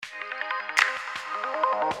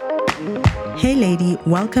Hey lady,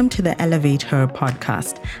 welcome to the Elevate Her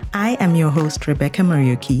podcast. I am your host, Rebecca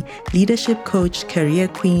Mariuki, leadership coach, career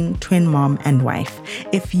queen, twin mom, and wife.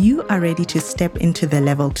 If you are ready to step into the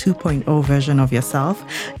level 2.0 version of yourself,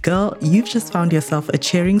 girl, you've just found yourself a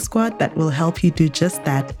cheering squad that will help you do just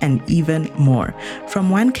that and even more. From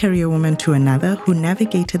one career woman to another who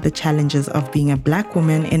navigated the challenges of being a Black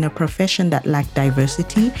woman in a profession that lacked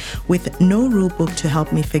diversity with no rule book to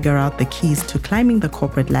help me figure out the keys to climbing the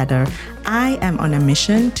corporate ladder, I am on a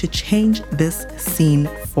mission to change this scene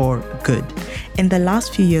for good. In the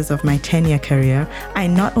last few years of my 10-year career, I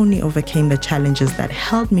not only overcame the challenges that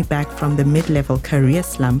held me back from the mid-level career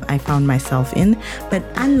slump I found myself in, but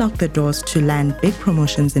unlocked the doors to land big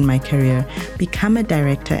promotions in my career, become a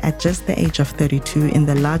director at just the age of 32 in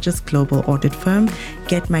the largest global audit firm,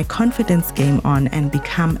 get my confidence game on, and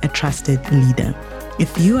become a trusted leader.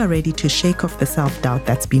 If you are ready to shake off the self-doubt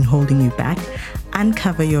that's been holding you back,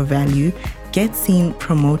 uncover your value, get seen,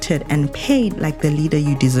 promoted, and paid like the leader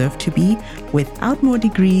you deserve to be without more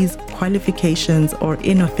degrees, qualifications, or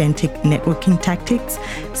inauthentic networking tactics,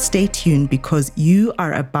 stay tuned because you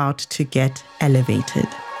are about to get elevated.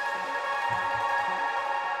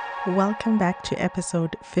 Welcome back to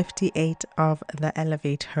episode 58 of the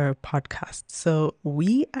Elevate Her podcast. So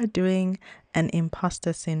we are doing an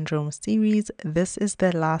imposter syndrome series. This is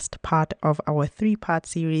the last part of our 3-part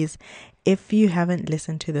series. If you haven't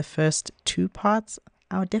listened to the first 2 parts,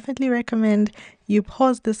 I would definitely recommend you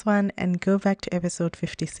pause this one and go back to episode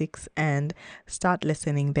 56 and start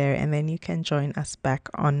listening there, and then you can join us back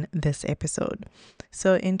on this episode.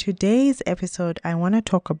 So in today's episode, I want to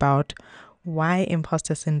talk about why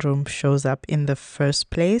imposter syndrome shows up in the first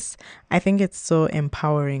place. I think it's so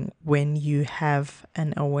empowering when you have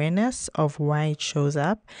an awareness of why it shows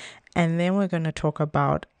up. And then we're going to talk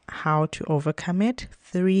about how to overcome it.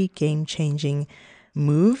 3 game-changing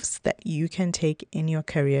moves that you can take in your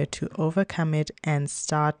career to overcome it and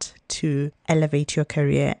start to elevate your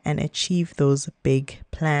career and achieve those big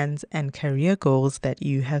plans and career goals that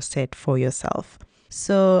you have set for yourself.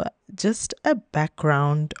 So just a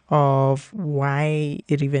background of why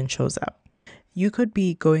it even shows up. You could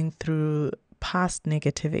be going through past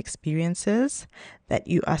negative experiences that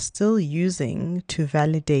you are still using to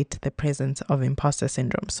validate the presence of imposter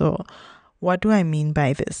syndrome. So what do I mean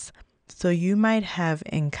by this? So you might have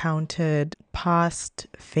encountered past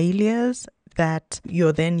failures that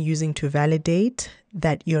you're then using to validate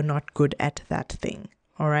that you're not good at that thing.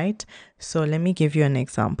 All right. So let me give you an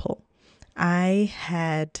example. I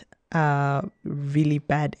had a really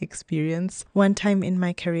bad experience one time in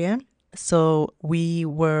my career. So we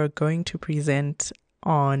were going to present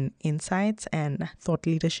on insights and thought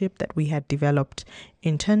leadership that we had developed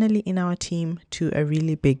internally in our team to a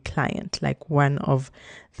really big client, like one of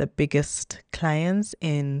the biggest clients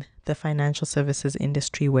in the financial services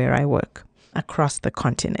industry where I work across the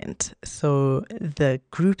continent. So the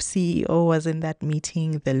group CEO was in that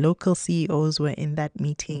meeting, the local CEOs were in that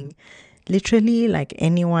meeting. Literally, like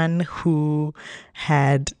anyone who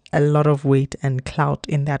had a lot of weight and clout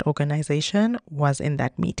in that organization was in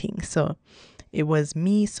that meeting. So it was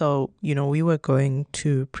me. So, we were going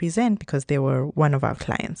to present because they were one of our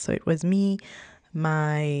clients. So it was me,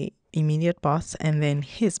 my immediate boss, and then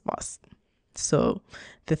his boss. So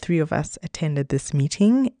the 3 of us attended this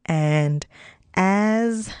meeting. And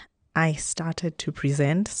as I started to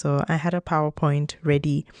present, so I had a PowerPoint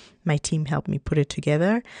ready. My team helped me put it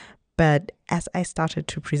together. But as I started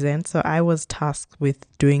to present, so I was tasked with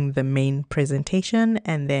doing the main presentation,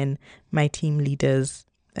 and then my team leaders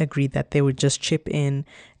agreed that they would just chip in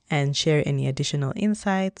and share any additional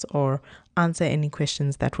insights or answer any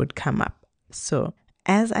questions that would come up. So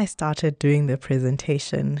as I started doing the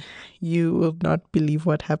presentation, you will not believe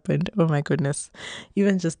what happened. Oh my goodness.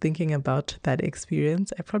 Even just thinking about that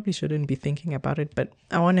experience, I probably shouldn't be thinking about it, but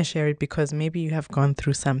I want to share it because maybe you have gone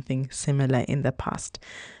through something similar in the past.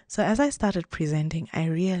 So as I started presenting, I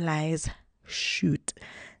realized, shoot,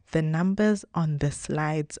 the numbers on the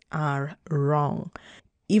slides are wrong.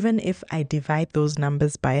 Even if I divide those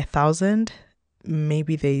numbers by 1,000,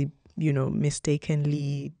 maybe they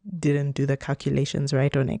mistakenly didn't do the calculations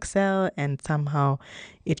right on Excel, and somehow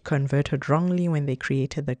it converted wrongly when they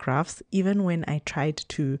created the graphs. Even when I tried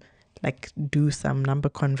to do some number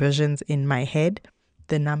conversions in my head,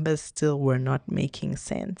 the numbers still were not making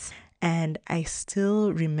sense. And I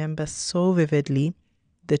still remember so vividly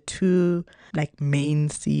the 2 main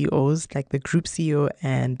CEOs, like the group CEO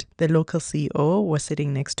and the local CEO, were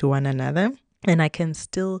sitting next to one another. And I can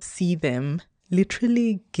still see them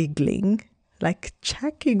literally giggling like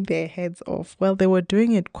chucking their heads off. Well, they were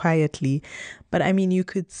doing it quietly, but I mean, you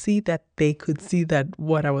could see that they could see that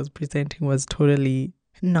what I was presenting was totally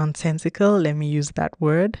nonsensical. Let me use that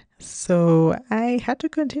word. So I had to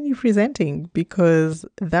continue presenting because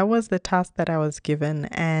that was the task that I was given.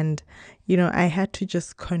 And, I had to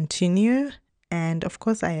just continue. And of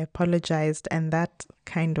course, I apologized, and that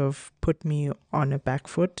kind of put me on a back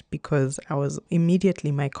foot because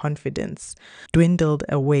my confidence dwindled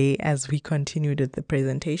away as we continued with the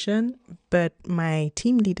presentation. But my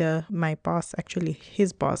team leader, my boss, actually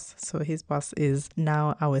his boss, so his boss is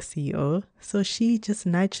now our CEO. So she just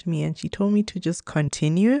nudged me and she told me to just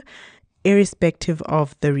continue, irrespective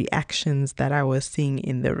of the reactions that I was seeing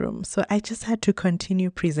in the room. So I just had to continue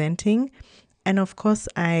presenting. And of course,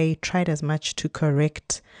 I tried as much to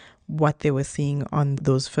correct what they were seeing on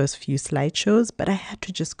those first few slideshows, but I had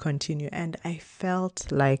to just continue. And I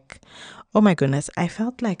felt like, oh my goodness, I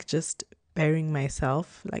felt like just burying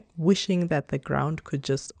myself, like wishing that the ground could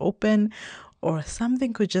just open or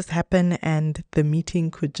something could just happen and the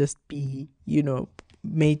meeting could just be,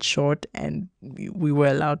 made short and we were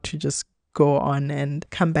allowed to just go on and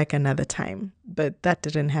come back another time. But that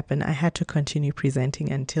didn't happen. I had to continue presenting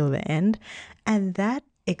until the end. And that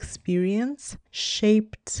experience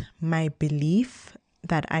shaped my belief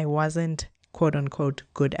that I wasn't quote unquote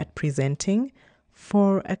good at presenting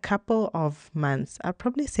for a couple of months. I'd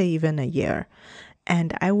probably say even a year.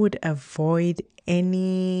 And I would avoid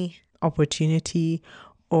any opportunity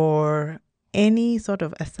or any sort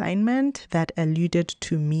of assignment that alluded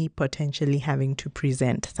to me potentially having to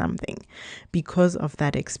present something because of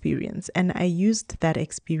that experience. And I used that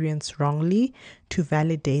experience wrongly to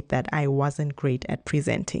validate that I wasn't great at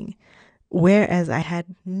presenting. Whereas I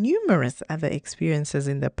had numerous other experiences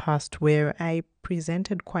in the past where I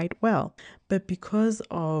presented quite well. But because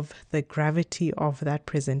of the gravity of that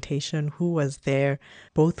presentation, who was there,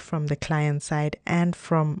 both from the client side and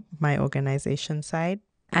from my organization side,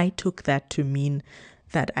 I took that to mean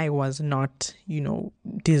that I was not,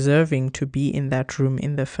 deserving to be in that room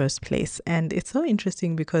in the first place. And it's so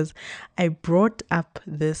interesting because I brought up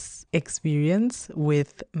this experience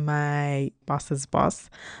with my boss's boss,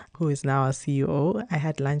 who is now a CEO. I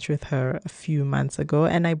had lunch with her a few months ago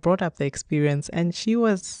and I brought up the experience and she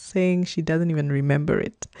was saying she doesn't even remember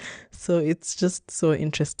it. So it's just so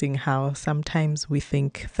interesting how sometimes we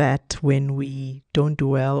think that when we don't do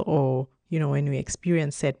well or when we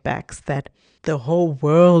experience setbacks, that the whole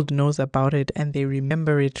world knows about it and they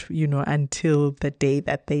remember it, until the day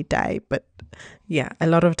that they die. But yeah, a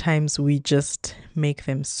lot of times we just make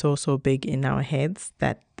them so big in our heads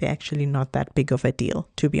that they're actually not that big of a deal,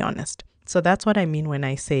 to be honest. So that's what I mean when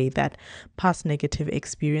I say that past negative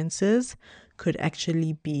experiences could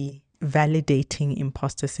actually be validating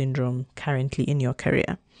imposter syndrome currently in your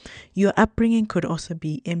career. Your upbringing could also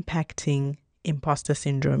be impacting imposter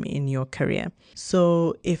syndrome in your career.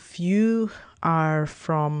 So if you are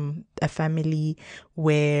from a family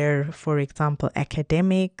where, for example,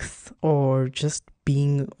 academics or just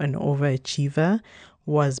being an overachiever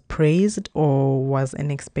was praised or was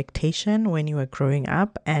an expectation when you were growing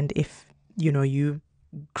up, and if you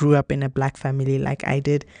grew up in a Black family like I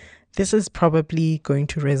did, this is probably going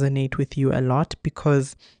to resonate with you a lot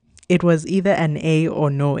because it was either an A or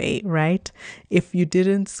no A, right? If you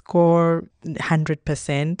didn't score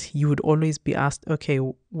 100%, you would always be asked, okay,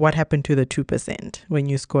 what happened to the 2% when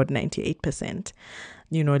you scored 98%?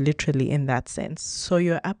 Literally in that sense. So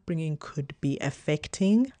your upbringing could be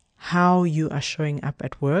affecting how you are showing up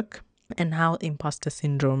at work and how imposter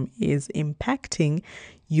syndrome is impacting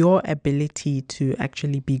your ability to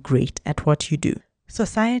actually be great at what you do.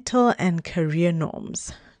 Societal and career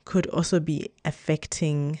norms could also be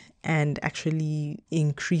affecting and actually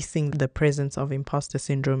increasing the presence of imposter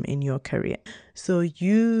syndrome in your career. So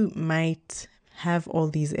you might have all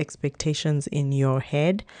these expectations in your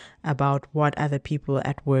head about what other people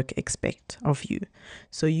at work expect of you.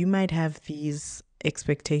 So you might have these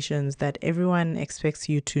expectations that everyone expects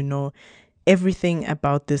you to know everything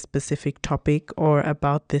about this specific topic or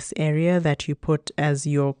about this area that you put as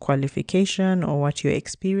your qualification or what you're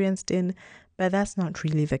experienced in, but that's not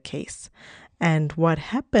really the case. And what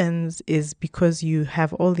happens is because you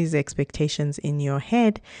have all these expectations in your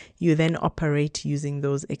head, you then operate using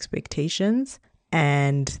those expectations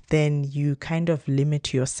and then you kind of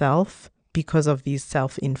limit yourself because of these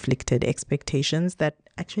self-inflicted expectations that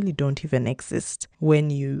actually don't even exist when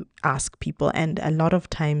you ask people. And a lot of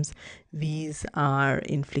times these are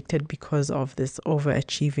inflicted because of this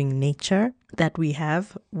overachieving nature that we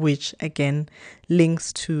have, which again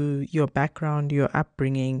links to your background, your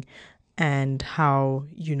upbringing, and how,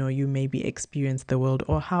 you maybe experienced the world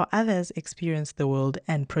or how others experienced the world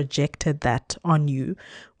and projected that on you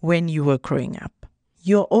when you were growing up.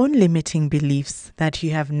 Your own limiting beliefs that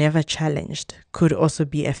you have never challenged could also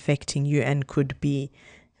be affecting you and could be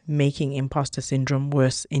making imposter syndrome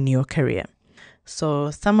worse in your career.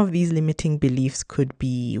 So some of these limiting beliefs could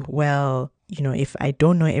be, well, if I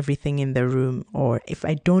don't know everything in the room, or if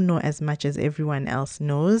I don't know as much as everyone else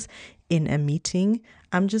knows in a meeting,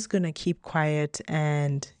 I'm just going to keep quiet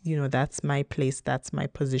and, that's my place, that's my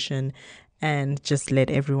position, and just let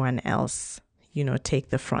everyone else, take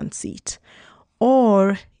the front seat.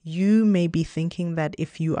 Or you may be thinking that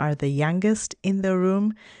if you are the youngest in the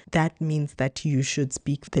room, that means that you should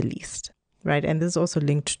speak the least, right? And this is also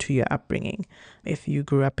linked to your upbringing. If you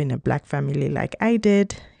grew up in a Black family like I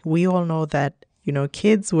did, we all know that,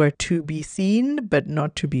 kids were to be seen, but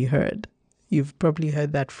not to be heard. You've probably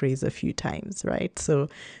heard that phrase a few times, right? So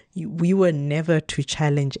we were never to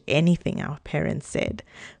challenge anything our parents said.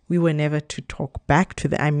 We were never to talk back to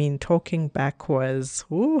them. I mean, talking back was,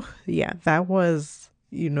 that was,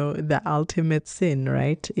 the ultimate sin,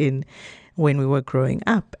 right? When we were growing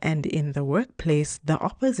up. And in the workplace, the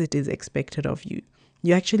opposite is expected of you.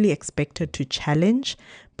 You're actually expected to challenge,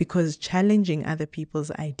 because challenging other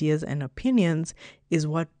people's ideas and opinions is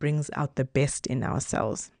what brings out the best in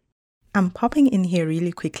ourselves. I'm popping in here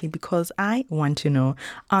really quickly because I want to know,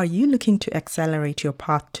 are you looking to accelerate your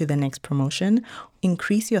path to the next promotion,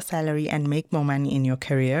 increase your salary and make more money in your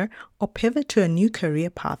career, or pivot to a new career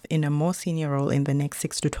path in a more senior role in the next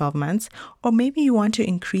 6 to 12 months? Or maybe you want to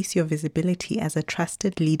increase your visibility as a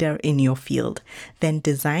trusted leader in your field? Then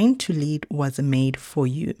Design to Lead was made for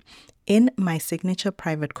you. In my signature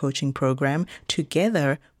private coaching program,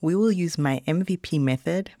 together, we will use my MVP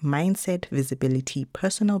method, mindset, visibility,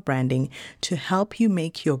 personal branding to help you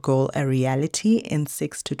make your goal a reality in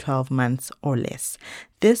 6 to 12 months or less.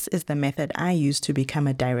 This is the method I used to become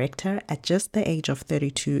a director at just the age of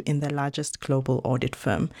 32 in the largest global audit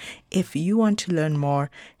firm. If you want to learn more,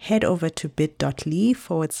 head over to bit.ly/design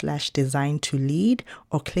to lead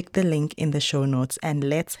or click the link in the show notes and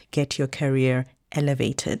let's get your career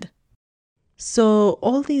elevated. So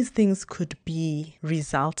all these things could be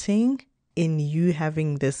resulting in you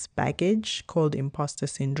having this baggage called imposter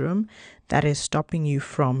syndrome that is stopping you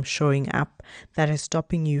from showing up, that is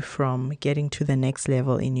stopping you from getting to the next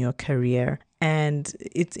level in your career. And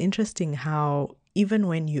it's interesting how even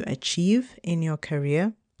when you achieve in your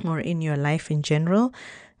career or in your life in general,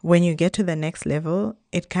 when you get to the next level,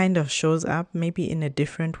 it kind of shows up maybe in a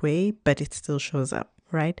different way, but it still shows up,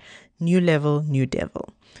 right? New level, new devil.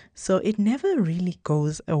 So it never really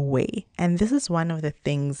goes away. And this is one of the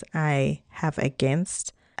things I have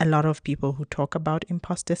against a lot of people who talk about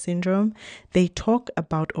imposter syndrome. They talk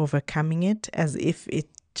about overcoming it as if it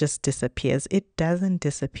just disappears. It doesn't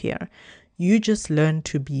disappear. You just learn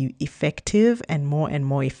to be effective and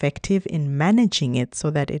more effective in managing it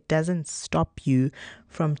so that it doesn't stop you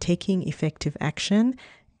from taking effective action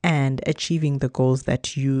and achieving the goals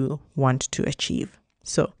that you want to achieve.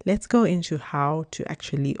 So let's go into how to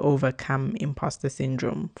actually overcome imposter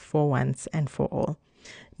syndrome for once and for all.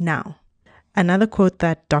 Now, another quote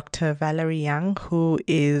that Dr. Valerie Young, who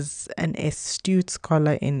is an astute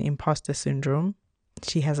scholar in imposter syndrome,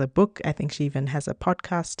 she has a book, I think she even has a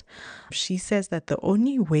podcast. She says that the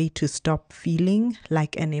only way to stop feeling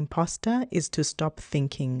like an imposter is to stop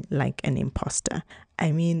thinking like an imposter.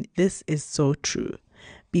 I mean, this is so true.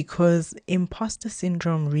 Because imposter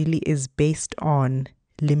syndrome really is based on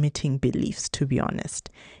limiting beliefs, to be honest.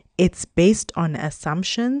 It's based on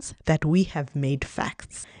assumptions that we have made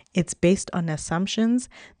facts. It's based on assumptions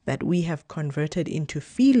that we have converted into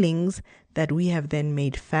feelings that we have then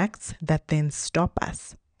made facts that then stop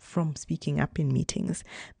us from speaking up in meetings,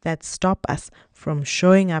 that stop us from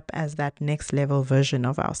showing up as that next level version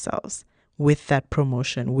of ourselves with that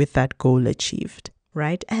promotion, with that goal achieved.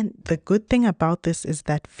 Right? And the good thing about this is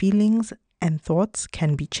that feelings and thoughts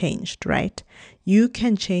can be changed, right? You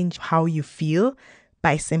can change how you feel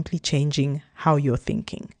by simply changing how you're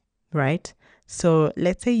thinking, right? So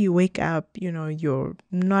let's say you wake up, you're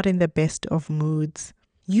not in the best of moods.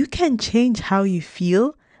 You can change how you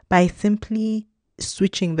feel by simply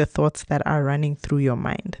switching the thoughts that are running through your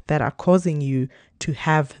mind that are causing you to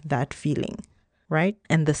have that feeling. Right?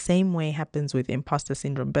 And the same way happens with imposter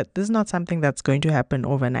syndrome. But this is not something that's going to happen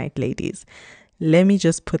overnight, ladies. Let me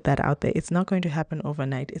just put that out there. It's not going to happen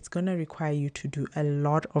overnight. It's going to require you to do a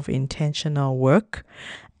lot of intentional work.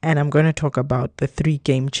 And I'm going to talk about the 3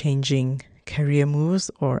 game-changing career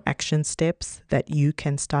moves or action steps that you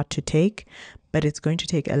can start to take. But it's going to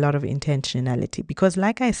take a lot of intentionality because,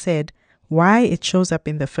 like I said, why it shows up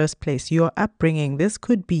in the first place, your upbringing. This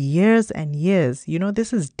could be years and years.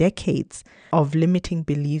 This is decades of limiting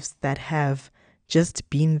beliefs that have just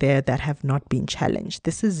been there, that have not been challenged.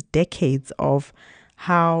 This is decades of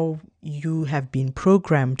how you have been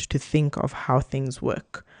programmed to think of how things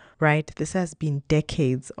work, right? This has been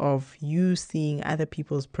decades of you seeing other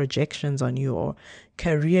people's projections on you, or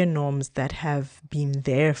career norms that have been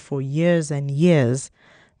there for years and years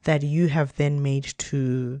that you have then made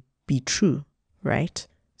to be true, right?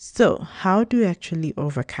 So how do you actually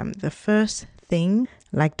overcome? The first thing,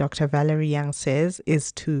 like Dr. Valerie Young says,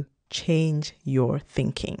 is to change your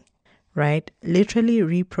thinking, right? Literally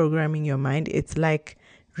reprogramming your mind. It's like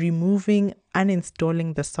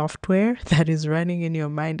uninstalling the software that is running in your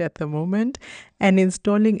mind at the moment and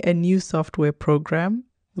installing a new software program,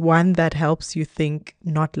 one that helps you think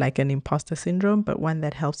not like an imposter syndrome, but one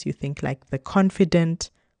that helps you think like the confident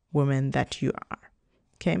woman that you are.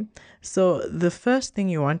 Okay, so the first thing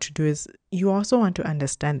you want to do is you also want to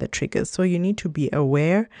understand the triggers. So you need to be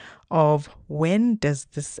aware of, when does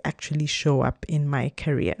this actually show up in my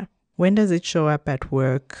career? When does it show up at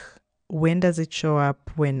work? When does it show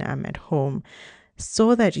up when I'm at home?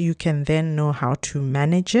 So that you can then know how to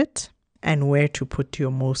manage it and where to put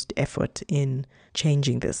your most effort in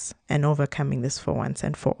changing this and overcoming this for once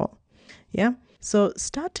and for all. Yeah. So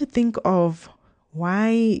start to think of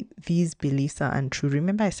why these beliefs are untrue.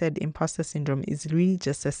 Remember, I said imposter syndrome is really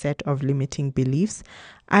just a set of limiting beliefs.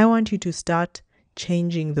 I want you to start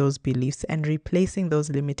changing those beliefs and replacing those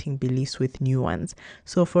limiting beliefs with new ones.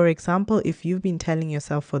 So for example, if you've been telling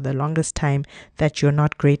yourself for the longest time that you're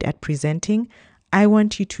not great at presenting, I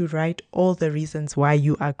want you to write all the reasons why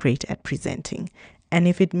you are great at presenting. And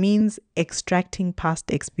if it means extracting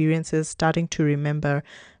past experiences, starting to remember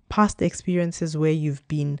past experiences where you've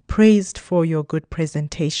been praised for your good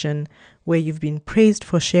presentation, where you've been praised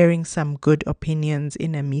for sharing some good opinions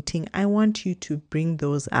in a meeting, I want you to bring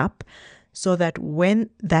those up so that when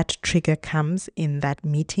that trigger comes in that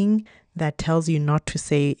meeting that tells you not to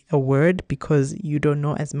say a word because you don't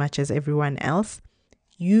know as much as everyone else,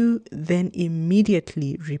 you then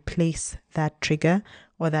immediately replace that trigger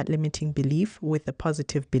or that limiting belief with the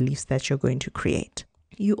positive beliefs that you're going to create.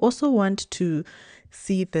 You also want to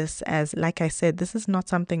see this as, like I said, this is not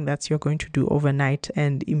something that you're going to do overnight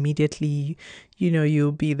and immediately,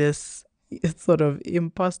 you'll be this sort of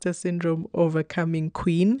imposter syndrome overcoming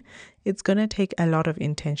queen. It's going to take a lot of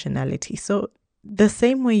intentionality. So the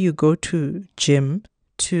same way you go to gym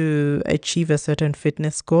to achieve a certain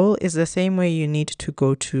fitness goal is the same way you need to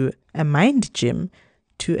go to a mind gym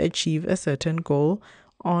to achieve a certain goal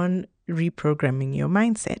on reprogramming your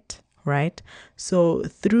mindset, right? So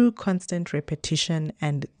through constant repetition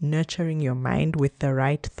and nurturing your mind with the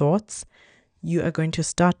right thoughts, you are going to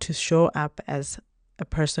start to show up as a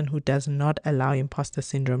person who does not allow imposter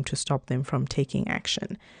syndrome to stop them from taking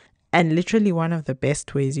action. And literally one of the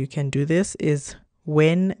best ways you can do this is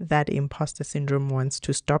when that imposter syndrome wants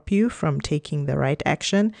to stop you from taking the right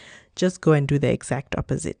action, just go and do the exact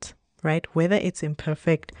opposite, right? Whether it's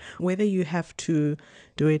imperfect, whether you have to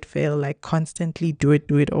do it, fail, like constantly do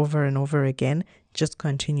it over and over again, just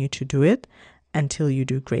continue to do it until you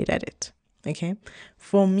do great at it. Okay.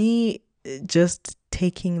 For me, just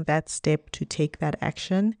taking that step to take that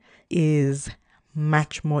action is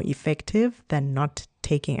much more effective than not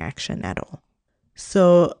taking action at all.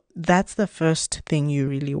 So that's the first thing you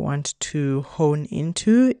really want to hone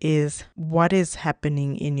into, is what is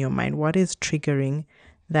happening in your mind? What is triggering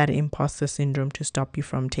that imposter syndrome to stop you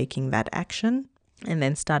from taking that action? And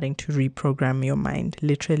then starting to reprogram your mind.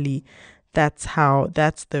 Literally, that's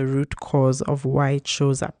the root cause of why it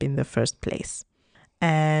shows up in the first place.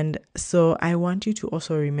 And so I want you to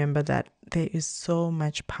also remember that there is so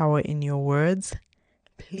much power in your words.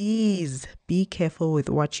 Please be careful with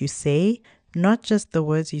what you say, not just the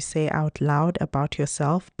words you say out loud about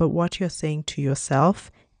yourself, but what you're saying to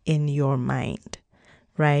yourself in your mind,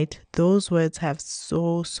 right? Those words have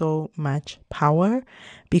so much power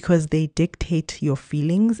because they dictate your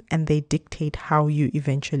feelings and they dictate how you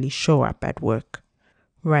eventually show up at work,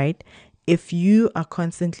 right? If you are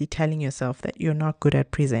constantly telling yourself that you're not good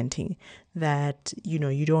at presenting, that,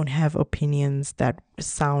 you don't have opinions that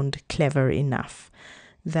sound clever enough,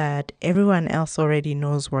 that everyone else already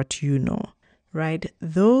knows what you know, right?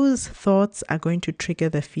 Those thoughts are going to trigger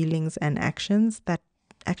the feelings and actions that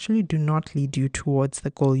actually do not lead you towards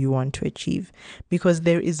the goal you want to achieve, because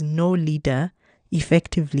there is no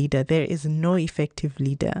effective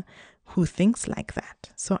leader who thinks like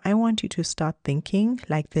that. So I want you to start thinking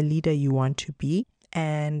like the leader you want to be.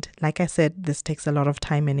 And like I said, this takes a lot of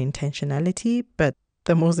time and intentionality, but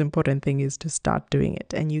the most important thing is to start doing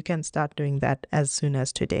it. And you can start doing that as soon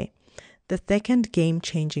as today. The second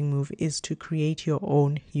game-changing move is to create your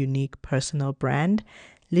own unique personal brand.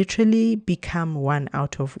 Literally become one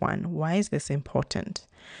out of one. Why is this important?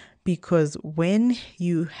 Because when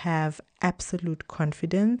you have absolute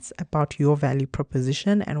confidence about your value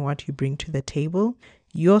proposition and what you bring to the table,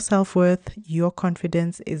 your self-worth, your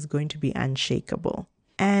confidence is going to be unshakable.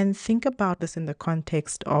 And think about this in the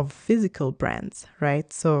context of physical brands,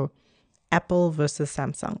 right? So Apple versus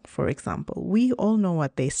Samsung, for example, we all know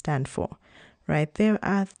what they stand for, right? There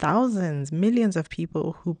are thousands, millions of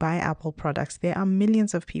people who buy Apple products. There are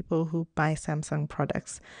millions of people who buy Samsung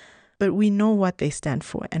products. But we know what they stand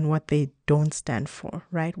for and what they don't stand for,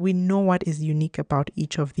 right? We know what is unique about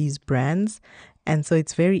each of these brands. And so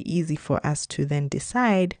it's very easy for us to then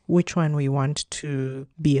decide which one we want to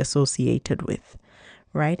be associated with,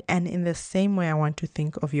 right? And in the same way, I want to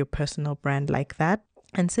think of your personal brand like that.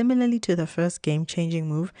 And similarly to the first game-changing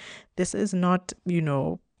move, this is not,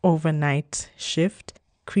 overnight shift.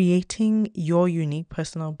 Creating your unique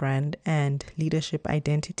personal brand and leadership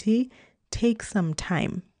identity takes some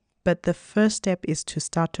time. But the first step is to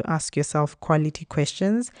start to ask yourself quality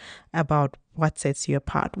questions about what sets you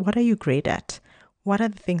apart. What are you great at? What are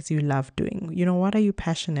the things you love doing? What are you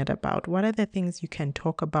passionate about? What are the things you can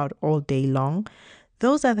talk about all day long?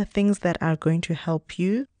 Those are the things that are going to help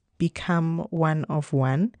you become one of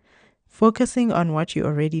one, focusing on what you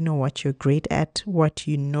already know, what you're great at, what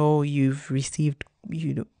you've received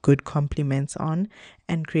good compliments on,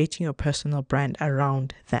 and creating your personal brand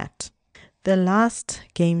around that. The last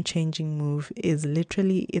game-changing move is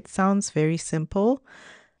literally, it sounds very simple.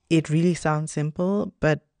 It really sounds simple,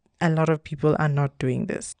 but a lot of people are not doing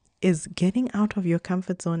this, is getting out of your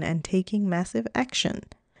comfort zone and taking massive action.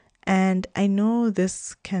 And I know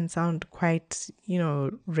this can sound quite,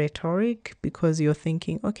 rhetoric, because you're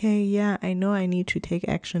thinking, okay, yeah, I know I need to take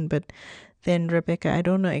action, but then Rebecca, I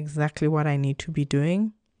don't know exactly what I need to be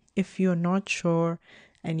doing. If you're not sure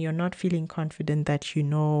and you're not feeling confident that you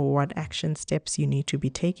know what action steps you need to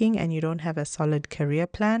be taking and you don't have a solid career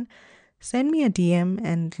plan, send me a DM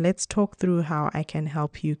and let's talk through how I can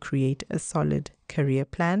help you create a solid career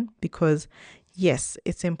plan. Because yes,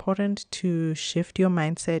 it's important to shift your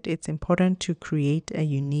mindset. It's important to create a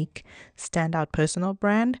unique, standout personal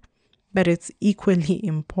brand, but it's equally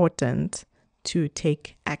important to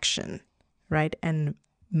take action, right? And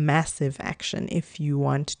massive action if you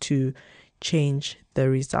want to change the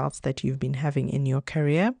results that you've been having in your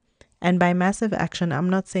career. And by massive action, I'm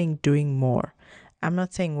not saying doing more. I'm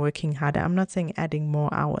not saying working harder. I'm not saying adding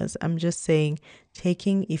more hours. I'm just saying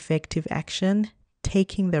taking effective action,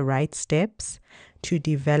 taking the right steps to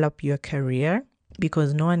develop your career,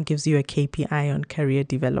 because no one gives you a KPI on career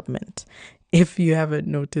development. If you haven't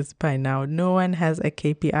noticed by now, no one has a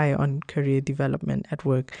KPI on career development at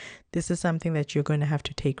work. This is something that you're going to have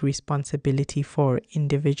to take responsibility for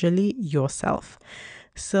individually yourself.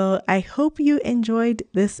 So I hope you enjoyed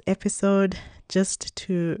this episode. Just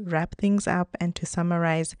to wrap things up and to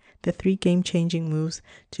summarize the 3 game-changing moves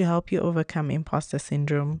to help you overcome imposter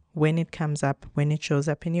syndrome when it comes up, when it shows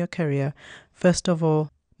up in your career. First of all,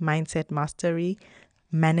 mindset mastery,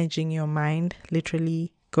 managing your mind,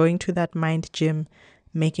 literally going to that mind gym,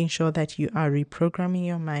 making sure that you are reprogramming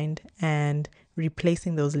your mind and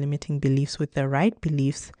replacing those limiting beliefs with the right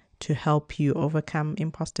beliefs to help you overcome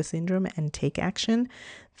imposter syndrome and take action.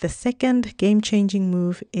 The second game-changing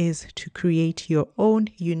move is to create your own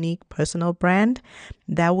unique personal brand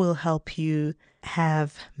that will help you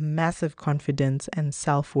have massive confidence and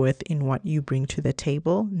self-worth in what you bring to the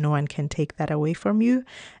table. No one can take that away from you.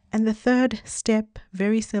 And the third step,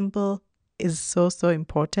 very simple, is so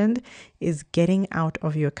important, is getting out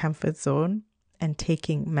of your comfort zone and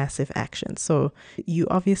taking massive action. So you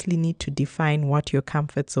obviously need to define what your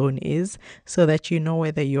comfort zone is so that you know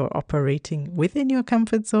whether you're operating within your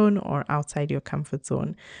comfort zone or outside your comfort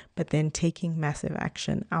zone, but then taking massive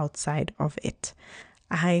action outside of it.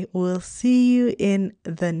 I will see you in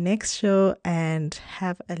the next show and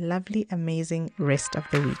have a lovely, amazing rest of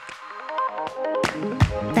the week.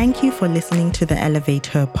 Thank you for listening to the Elevate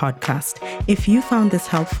Her podcast. If you found this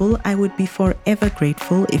helpful, I would be forever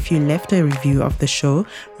grateful if you left a review of the show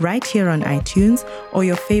right here on iTunes or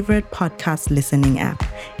your favorite podcast listening app.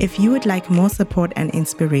 If you would like more support and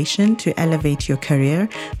inspiration to elevate your career,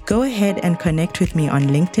 go ahead and connect with me on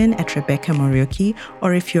LinkedIn at Rebecca Morioki,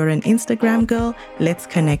 or if you're an Instagram girl, let's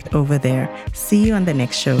connect over there. See you on the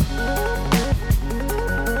next show.